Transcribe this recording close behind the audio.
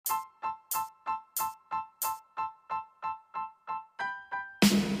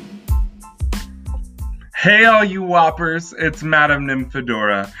Hey, all you whoppers, it's Madam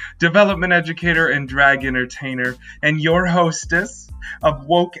Nymphadora, development educator and drag entertainer, and your hostess of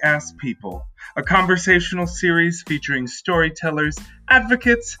Woke Ass People, a conversational series featuring storytellers,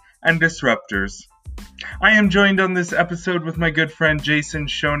 advocates, and disruptors. I am joined on this episode with my good friend Jason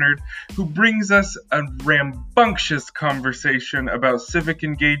Schonard, who brings us a rambunctious conversation about civic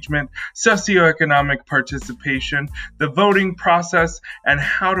engagement, socioeconomic participation, the voting process, and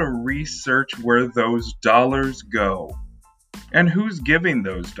how to research where those dollars go and who's giving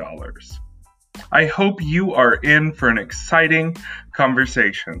those dollars. I hope you are in for an exciting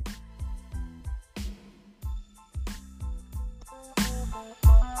conversation.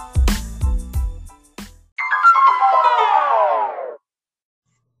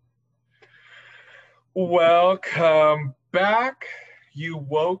 Welcome back, you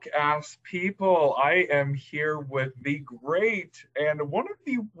woke ass people. I am here with the great and one of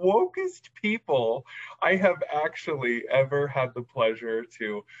the wokest people I have actually ever had the pleasure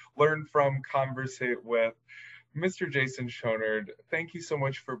to learn from, conversate with, Mr. Jason Schonard. Thank you so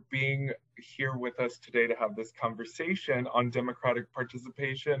much for being here with us today to have this conversation on democratic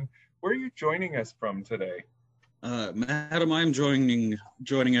participation. Where are you joining us from today? Madam, I'm joining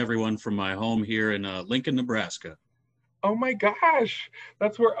everyone from my home here in Lincoln, Nebraska. Oh my gosh,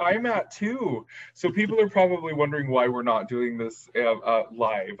 that's where I'm at too. So people are probably wondering why we're not doing this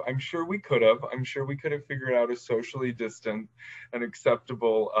live. I'm sure we could have. I'm sure we could have figured out a socially distant and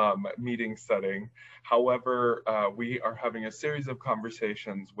acceptable meeting setting. However, we are having a series of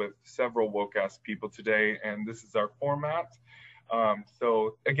conversations with several woke-ass people today, and this is our format.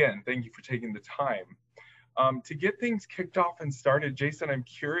 So again, thank you for taking the time. To get things kicked off and started, Jason, I'm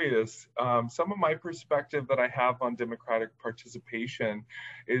curious, some of my perspective that I have on democratic participation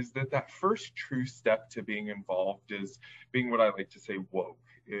is that first true step to being involved is being what I like to say woke,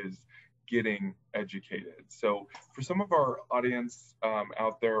 is getting educated. So for some of our audience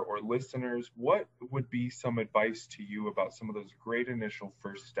out there or listeners, what would be some advice to you about some of those great initial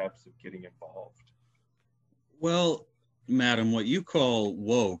first steps of getting involved? Well, Madam, what you call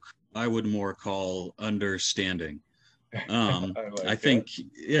woke, I would more call understanding. I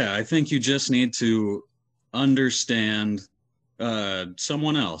think you just need to understand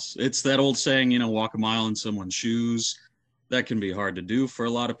someone else. It's that old saying, walk a mile in someone's shoes. That can be hard to do for a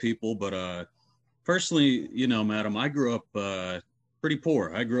lot of people, but personally, Madam, I grew up pretty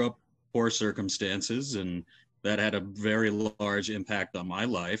poor. I grew up poor circumstances, and that had a very large impact on my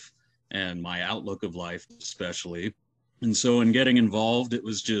life and my outlook of life, especially. And so in getting involved, it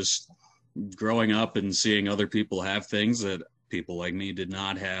was just growing up and seeing other people have things that people like me did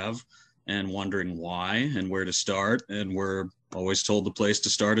not have and wondering why and where to start. And we're always told the place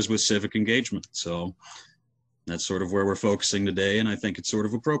to start is with civic engagement. So that's sort of where we're focusing today. And I think it's sort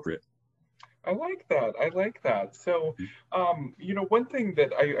of appropriate. I like that. So, one thing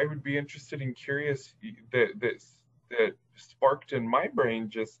that I would be interested in, curious, that sparked in my brain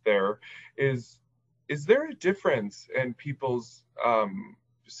just there is there a difference in people's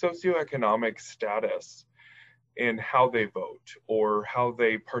socioeconomic status in how they vote or how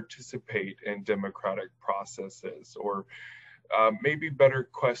they participate in democratic processes? Or maybe better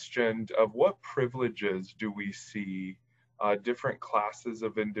questioned, of what privileges do we see different classes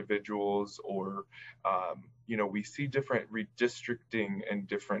of individuals, or we see different redistricting in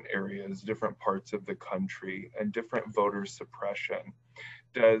different areas, different parts of the country, and different voter suppression.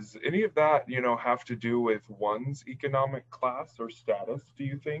 Does any of that, have to do with one's economic class or status, do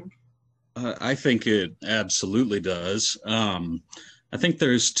you think? I think it absolutely does. I think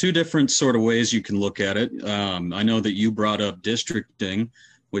there's two different sort of ways you can look at it. I know that you brought up districting,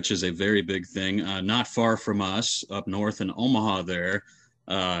 which is a very big thing. Not far from us, up north in Omaha there,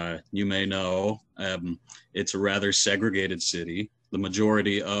 you may know, it's a rather segregated city. The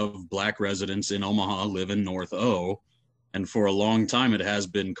majority of Black residents in Omaha live in North O. And for a long time, it has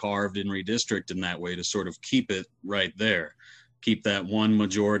been carved and redistricted in that way to sort of keep it right there, keep that one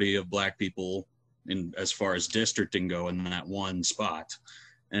majority of Black people in as far as districting go in that one spot.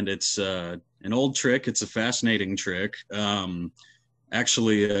 And it's an old trick. It's a fascinating trick.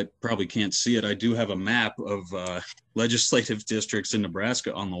 Actually, I probably can't see it. I do have a map of legislative districts in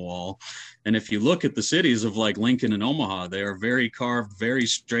Nebraska on the wall. And if you look at the cities of like Lincoln and Omaha, they are very carved very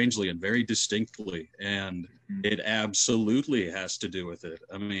strangely and very distinctly. And it absolutely has to do with it.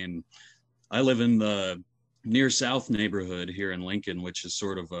 I mean, I live in the near South neighborhood here in Lincoln, which is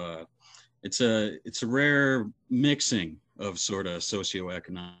sort of it's a rare mixing of sort of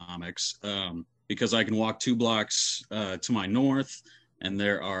socioeconomics, because I can walk 2 blocks to my north, and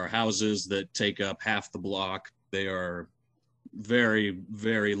there are houses that take up half the block. They are very,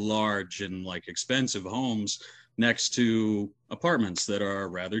 very large and like expensive homes next to apartments that are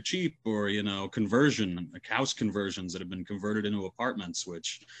rather cheap, or, you know, like house conversions that have been converted into apartments,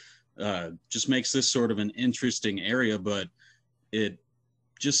 which just makes this sort of an interesting area. But it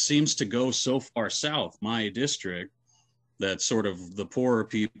just seems to go so far south, my district, that sort of the poorer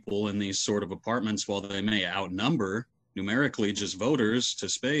people in these sort of apartments, while they may outnumber numerically just voters to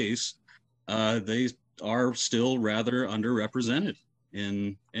space, they are still rather underrepresented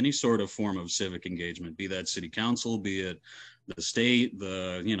in any sort of form of civic engagement, be that city council, be it the state,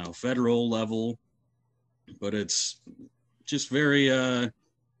 the, you know, federal level. But it's just very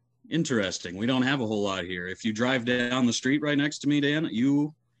interesting. We don't have a whole lot here. If you drive down the street right next to me, Dan,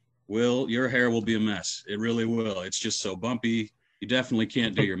 your hair will be a mess. It really will. It's just so bumpy. You definitely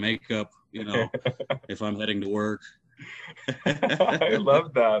can't do your makeup, you know, if I'm heading to work. I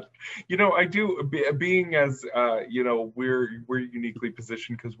love that. You know, I do, being as you know, we're uniquely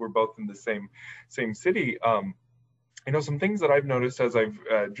positioned because we're both in the same city. You know, some things that I've noticed as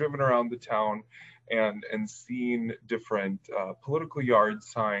I've driven around the town and seen different political yard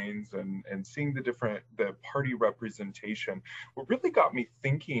signs and seeing the party representation, what really got me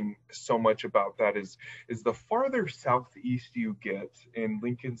thinking so much about that is the farther southeast you get, in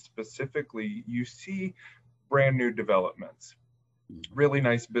Lincoln specifically, you see brand new developments, really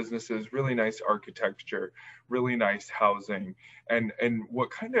nice businesses, really nice architecture, really nice housing. And what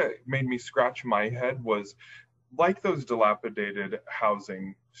kind of made me scratch my head was, like those dilapidated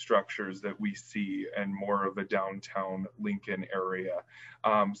housing structures that we see in more of a downtown Lincoln area,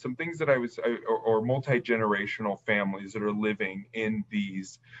 some things that or multi-generational families that are living in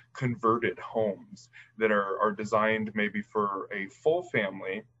these converted homes that are designed maybe for a full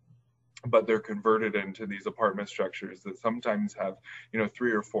family, but they're converted into these apartment structures that sometimes have, you know,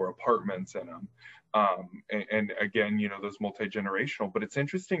 3 or 4 apartments in them. And again, you know, those multi-generational, but it's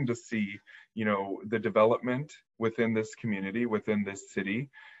interesting to see, you know, the development within this community, within this city,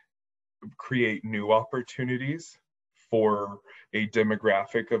 create new opportunities for a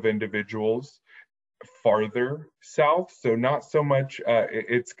demographic of individuals farther south. So not so much,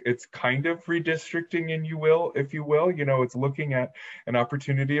 it's kind of redistricting, and if you will, you know, it's looking at an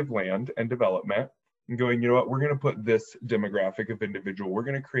opportunity of land and development and going, you know what, we're going to put this demographic of individual, we're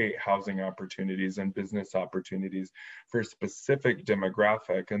going to create housing opportunities and business opportunities for a specific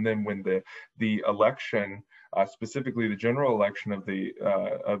demographic. And then when the election, specifically the general election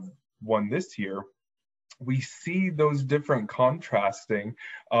of one this year, we see those different contrasting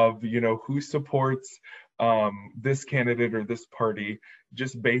of, you know, who supports this candidate or this party,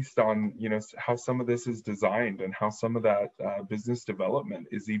 just based on, you know, how some of this is designed and how some of that business development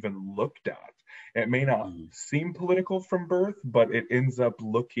is even looked at. It may not seem political from birth, but it ends up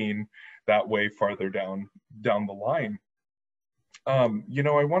looking that way farther down the line. You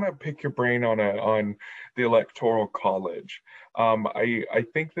know, I want to pick your brain on the Electoral College. I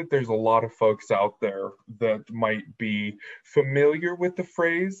think that there's a lot of folks out there that might be familiar with the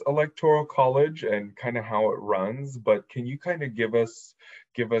phrase Electoral College and kind of how it runs, but can you kind of give us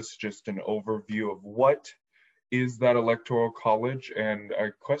just an overview of what is that Electoral College? And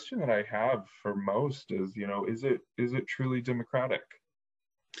a question that I have for most is, you know, is it truly democratic?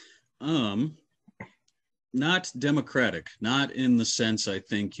 Not democratic, not in the sense I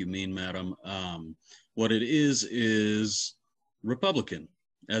think you mean, madam. What it is Republican.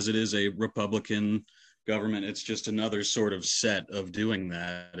 As it is a Republican government, it's just another sort of set of doing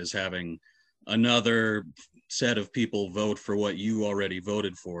that, is having another set of people vote for what you already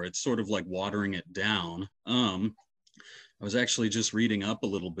voted for. It's sort of like watering it down. I was actually just reading up a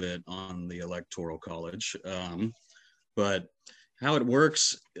little bit on the Electoral College, but how it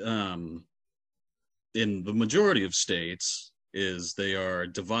works, in the majority of states, is they are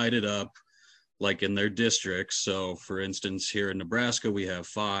divided up like in their districts. So for instance, here in Nebraska, we have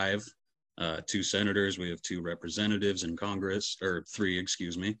 5, 2 senators, we have 2 representatives in Congress, or 3,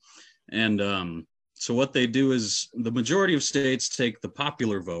 excuse me. And so what they do is the majority of states take the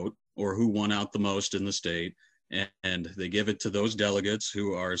popular vote, or who won out the most in the state, and they give it to those delegates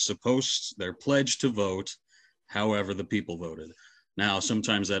who are they're pledged to vote however the people voted. Now,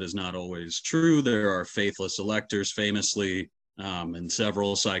 sometimes that is not always true. There are faithless electors, famously, in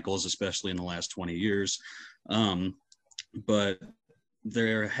several cycles, especially in the last 20 years. But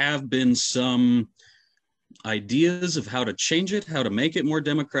there have been some ideas of how to change it, how to make it more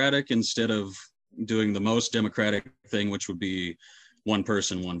democratic, instead of doing the most democratic thing, which would be one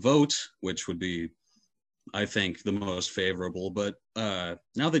person, one vote, which would be, I think, the most favorable. But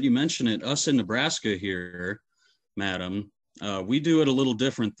now that you mention it, us in Nebraska here, madam, we do it a little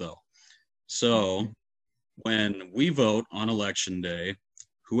different, though. So when we vote on election day,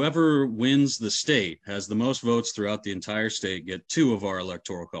 whoever wins the state has the most votes throughout the entire state get 2 of our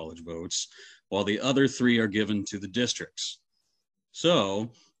electoral college votes, while the other 3 are given to the districts.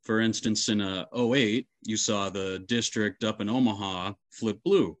 So, for instance, in '08, you saw the district up in Omaha flip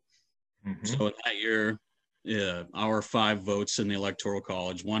blue. Mm-hmm. So in that year, our 5 votes in the electoral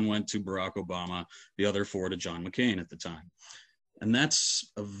college, 1 went to Barack Obama, the other 4 to John McCain at the time. And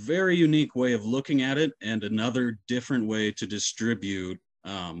that's a very unique way of looking at it, and another different way to distribute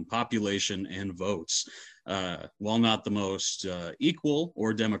population and votes. While not the most equal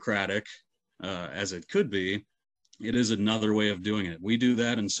or democratic as it could be, it is another way of doing it. We do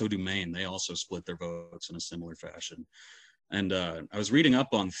that, and so do Maine. They also split their votes in a similar fashion. And I was reading up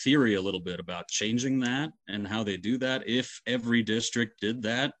on theory a little bit about changing that and how they do that. If every district did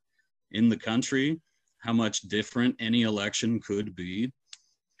that in the country, how much different any election could be.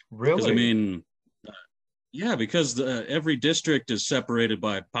 Really? Because, I mean, yeah, because every district is separated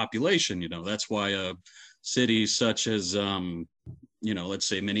by population. That's why a city such as, let's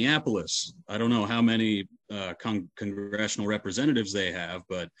say Minneapolis, I don't know how many congressional representatives they have,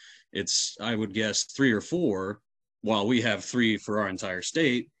 but it's, I would guess, 3 or 4, while we have 3 for our entire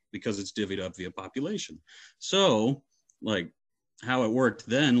state because it's divvied up via population. So, like, how it worked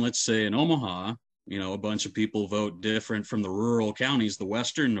then, let's say in Omaha, a bunch of people vote different from the rural counties, the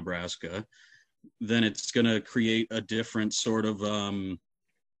western Nebraska, then it's going to create a different sort of,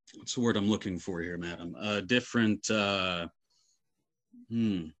 what's the word I'm looking for here, madam? A different, there's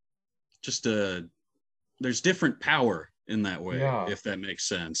different power in that way, if that makes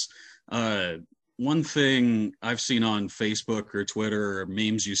sense. One thing I've seen on Facebook or Twitter or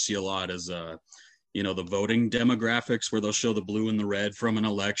memes you see a lot is, the voting demographics where they'll show the blue and the red from an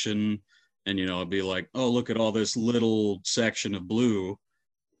election. And, it'd be like, oh, look at all this little section of blue.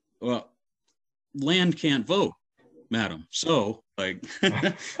 Well, land can't vote, madam. So, like,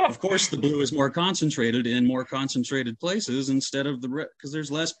 of course, the blue is more concentrated in more concentrated places instead of the red, because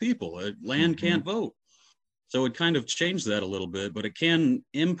there's less people. Land can't vote. So it kind of changed that a little bit, but it can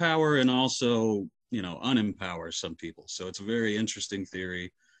empower and also, unempower some people. So it's a very interesting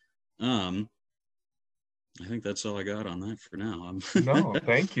theory. I think that's all I got on that for now. No,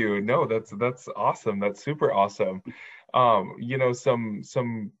 thank you. No, that's awesome. That's super awesome.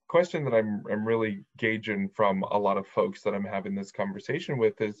 Some question that I'm really gauging from a lot of folks that I'm having this conversation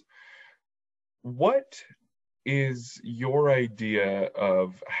with is, what is your idea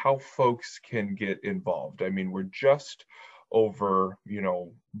of how folks can get involved? I mean, we're just over,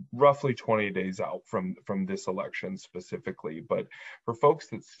 roughly 20 days out from this election specifically, but for folks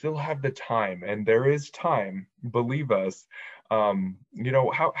that still have the time, and there is time, believe us,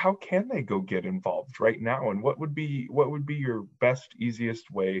 how can they go get involved right now? And what would be your best, easiest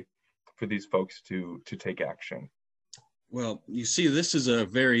way for these folks to take action? Well, you see, this is a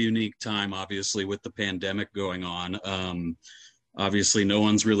very unique time, obviously, with the pandemic going on. Obviously, no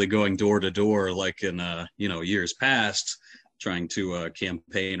one's really going door to door like in, years past, trying to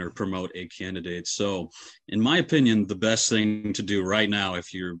campaign or promote a candidate. So, in my opinion, the best thing to do right now,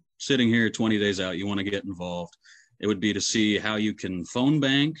 if you're sitting here 20 days out, you want to get involved, it would be to see how you can phone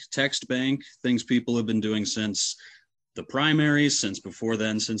bank, text bank, things people have been doing since the primaries, since before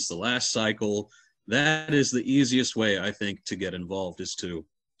then, since the last cycle. That is the easiest way, I think, to get involved, is to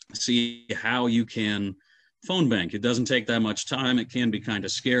see how you can phone bank. It doesn't take that much time. It can be kind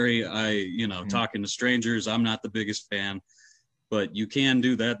of scary. Talking to strangers, I'm not the biggest fan, but you can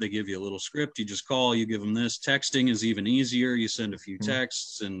do that. They give you a little script. You just call, you give them this. Texting is even easier. You send a few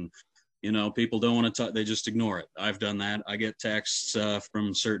texts and, people don't want to talk. They just ignore it. I've done that. I get texts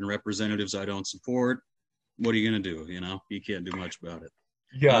from certain representatives I don't support. What are you going to do? You can't do much about it.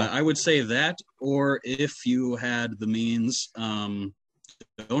 Yeah, I would say that, or if you had the means,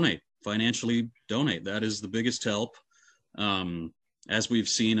 financially donate. That is the biggest help. As we've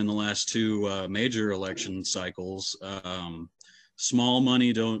seen in the last 2 major election cycles,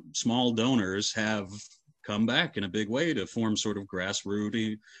 small donors have come back in a big way to form sort of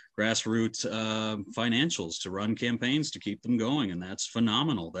grassroots financials to run campaigns to keep them going. And that's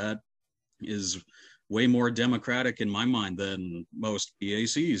phenomenal. That is way more democratic in my mind than most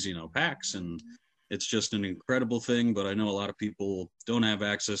PACs, PACs. And it's just an incredible thing. But I know a lot of people don't have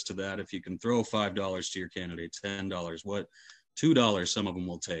access to that. If you can throw $5 to your candidate, $10, $2 some of them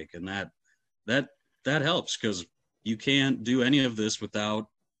will take. And that helps, because you can't do any of this without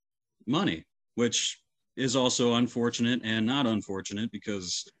money, which is also unfortunate and not unfortunate,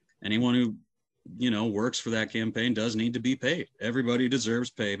 because anyone who works for that campaign does need to be paid. Everybody deserves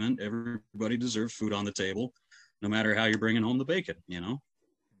payment. Everybody deserves food on the table, no matter how you're bringing home the bacon,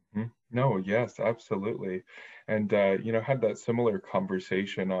 No, yes, absolutely. And had that similar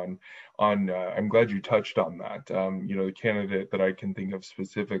conversation I'm glad you touched on that. The candidate that I can think of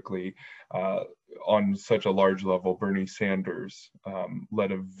specifically uh, on such a large level, Bernie Sanders,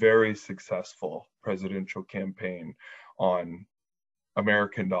 led a very successful presidential campaign on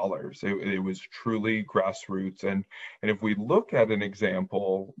American dollars. It was truly grassroots. And if we look at an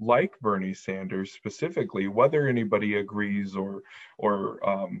example like Bernie Sanders specifically, whether anybody agrees or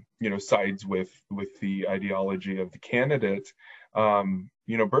sides with the ideology of the candidate,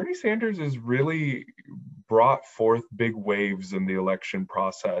 Bernie Sanders has really brought forth big waves in the election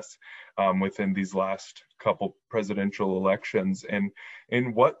process within these last couple presidential elections,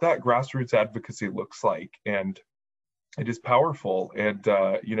 and what that grassroots advocacy looks like. And it is powerful. And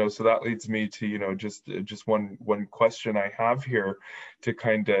so that leads me to just one question I have here to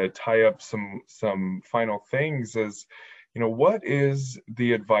kind of tie up some final things is, what is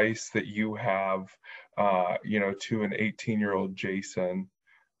the advice that you have to an 18-year-old Jason,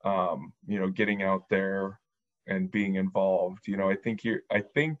 getting out there and being involved? I think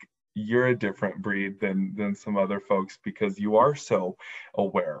you're a different breed than some other folks, because you are so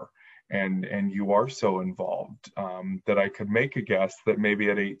aware and you are so involved, that I could make a guess that maybe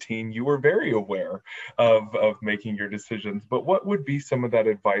at 18 you were very aware of making your decisions. But what would be some of that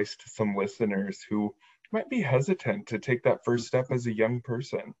advice to some listeners who might be hesitant to take that first step as a young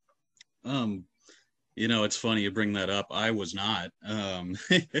person? Um, it's funny you bring that up. I was not.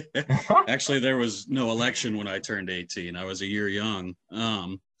 Actually, there was no election when I turned 18. I was a year young.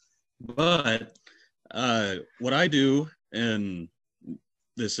 But what I do, and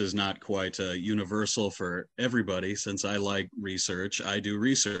this is not quite universal for everybody, since I like research, I do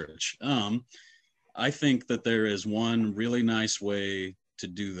research. I think that there is one really nice way to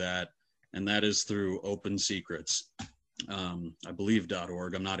do that, and that is through Open Secrets. I believe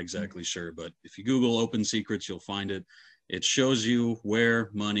 .org. I'm not exactly sure, but if you Google Open Secrets, you'll find it. It shows you where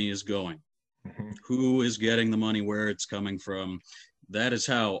money is going, Mhm. who is getting the money, where it's coming from. That is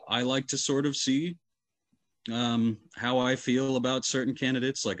how I like to sort of see how I feel about certain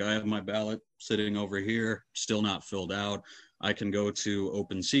candidates. Like, I have my ballot sitting over here, still not filled out. I can go to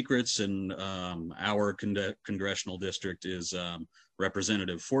Open Secrets, and our congressional district is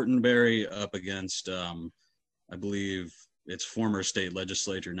Representative Fortenberry up against, I believe it's former state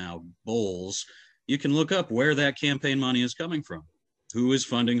legislator, now Bowles. You can look up where that campaign money is coming from, who is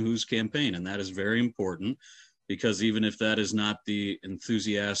funding whose campaign. And that is very important, because even if that is not the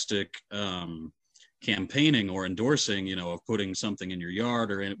enthusiastic campaigning or endorsing, of putting something in your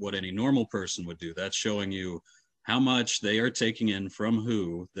yard or what any normal person would do, that's showing you how much they are taking in from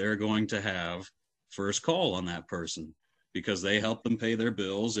who they're going to have first call on that person, because they help them pay their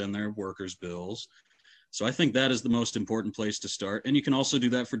bills and their workers' bills. So I think that is the most important place to start. And you can also do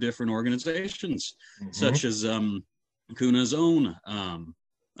that for different organizations, Mhm. such as Kuna's own,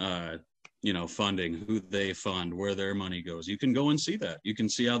 funding, who they fund, where their money goes. You can go and see that. You can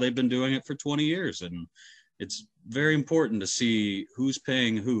see how they've been doing it for 20 years. And it's very important to see who's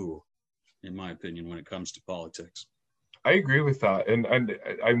paying who, in my opinion, when it comes to politics. I agree with that, and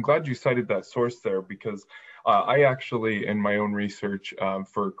I'm glad you cited that source there, because I actually, in my own research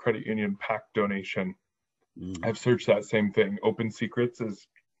for credit union PAC donation, Mm-hmm. I've searched that same thing. Open Secrets is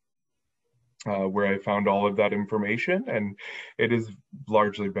where I found all of that information, and it is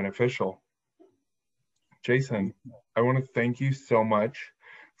largely beneficial. Jason, I want to thank you so much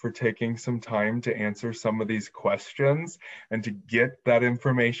for taking some time to answer some of these questions and to get that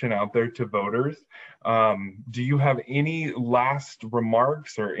information out there to voters. Do you have any last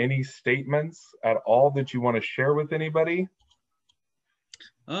remarks or any statements at all that you want to share with anybody?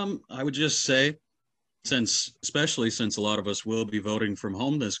 I would just say, especially since a lot of us will be voting from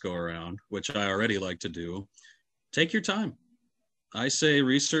home this go around, which I already like to do, take your time. I say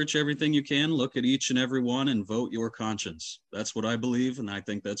research everything you can, look at each and every one, and vote your conscience. That's what I believe, and I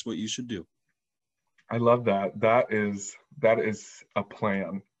think that's what you should do. I love that. That is a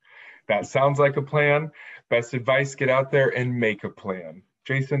plan. That sounds like a plan. Best advice, get out there and make a plan.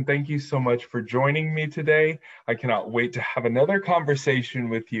 Jason, thank you so much for joining me today. I cannot wait to have another conversation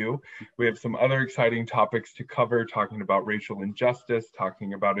with you. We have some other exciting topics to cover, talking about racial injustice,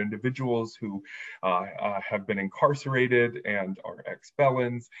 talking about individuals who have been incarcerated and are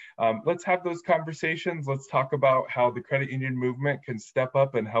ex-felons. Let's have those conversations. Let's talk about how the credit union movement can step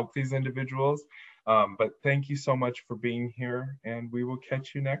up and help these individuals. But thank you so much for being here, and we will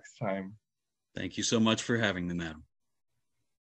catch you next time. Thank you so much for having me, madam.